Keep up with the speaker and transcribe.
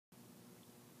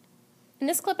In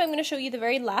this clip, I'm going to show you the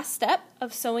very last step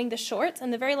of sewing the shorts,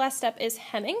 and the very last step is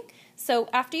hemming. So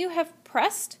after you have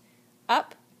pressed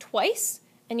up twice,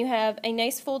 and you have a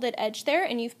nice folded edge there,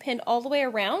 and you've pinned all the way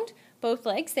around both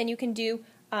legs, then you can do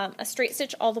a straight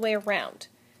stitch all the way around.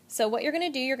 So what you're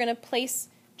going to do, you're going to place,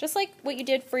 just like what you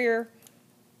did for your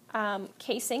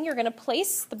casing, you're going to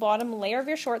place the bottom layer of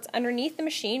your shorts underneath the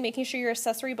machine, making sure your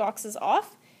accessory box is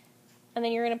off, and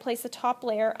then you're going to place the top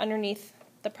layer underneath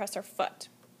the presser foot.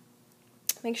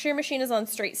 Make sure your machine is on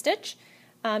straight stitch.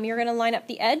 You're going to line up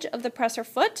the edge of the presser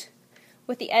foot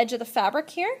with the edge of the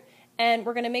fabric here, and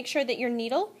we're going to make sure that your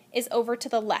needle is over to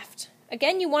the left.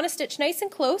 Again, you want to stitch nice and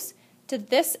close to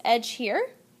this edge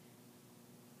here,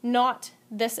 not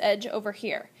this edge over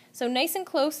here. So nice and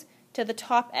close to the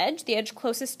top edge, the edge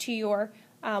closest to your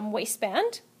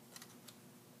waistband.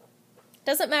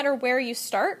 Doesn't matter where you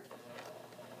start.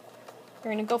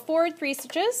 You're going to go forward 3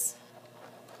 stitches,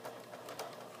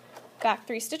 back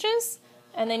 3 stitches,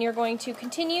 and then you're going to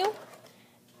continue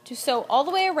to sew all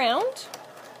the way around.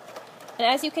 And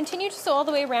as you continue to sew all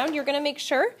the way around, you're going to make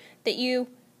sure that you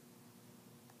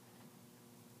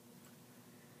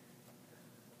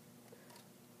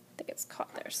I think it's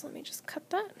caught there, so let me just cut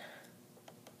that.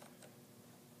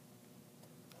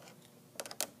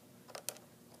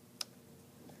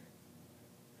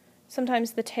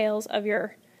 Sometimes the tails of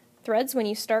your threads when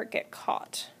you start get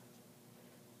caught.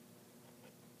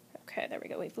 Okay, there we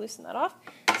go, we've loosened that off.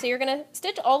 So you're going to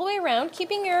stitch all the way around,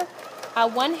 keeping your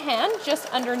one hand just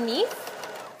underneath,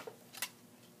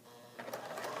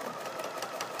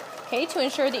 okay, to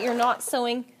ensure that you're not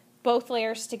sewing both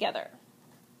layers together.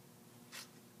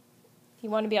 You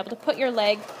want to be able to put your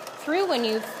leg through when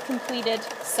you've completed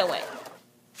sewing.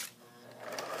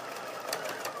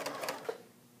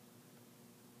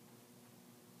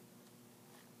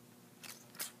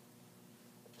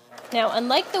 Now,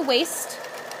 unlike the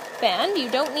waistband,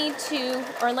 you don't need to,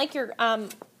 or unlike your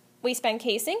waistband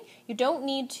casing, you don't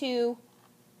need to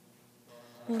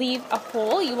leave a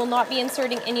hole. You will not be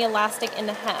inserting any elastic in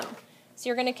the hem. So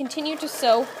you're going to continue to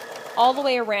sew all the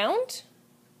way around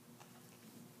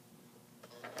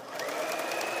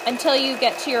until you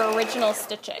get to your original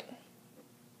stitching.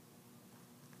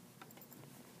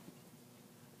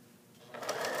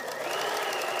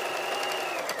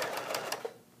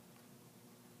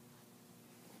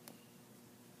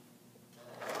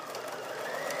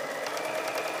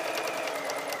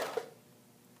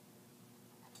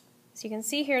 So you can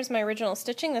see here's my original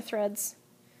stitching, the threads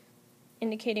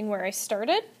indicating where I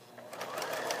started.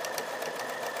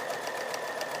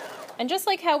 And just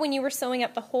like how when you were sewing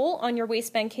up the hole on your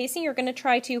waistband casing, you're going to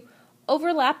try to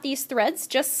overlap these threads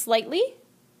just slightly.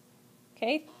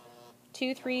 Okay,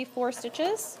 2, 3, 4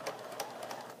 stitches.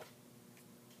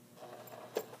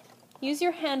 Use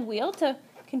your hand wheel to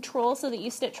control so that you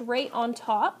stitch right on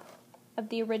top of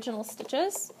the original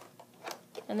stitches,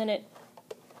 and then it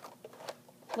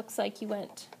looks like you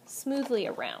went smoothly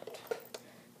around.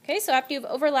 Okay, so after you've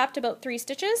overlapped about 3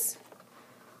 stitches,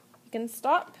 you can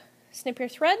stop, snip your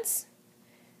threads.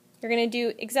 You're going to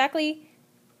do exactly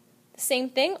the same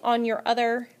thing on your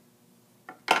other,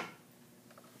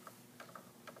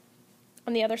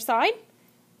 on the other side.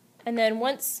 And then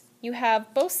once you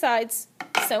have both sides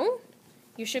sewn,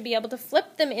 you should be able to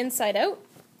flip them inside out.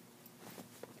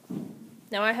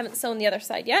 Now I haven't sewn the other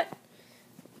side yet,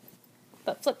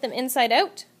 but flip them inside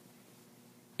out.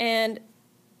 And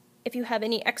if you have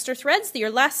any extra threads, your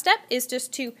last step is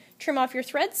just to trim off your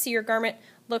threads so your garment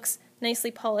looks nicely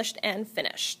polished and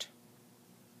finished.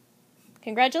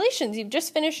 Congratulations, you've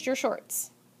just finished your shorts.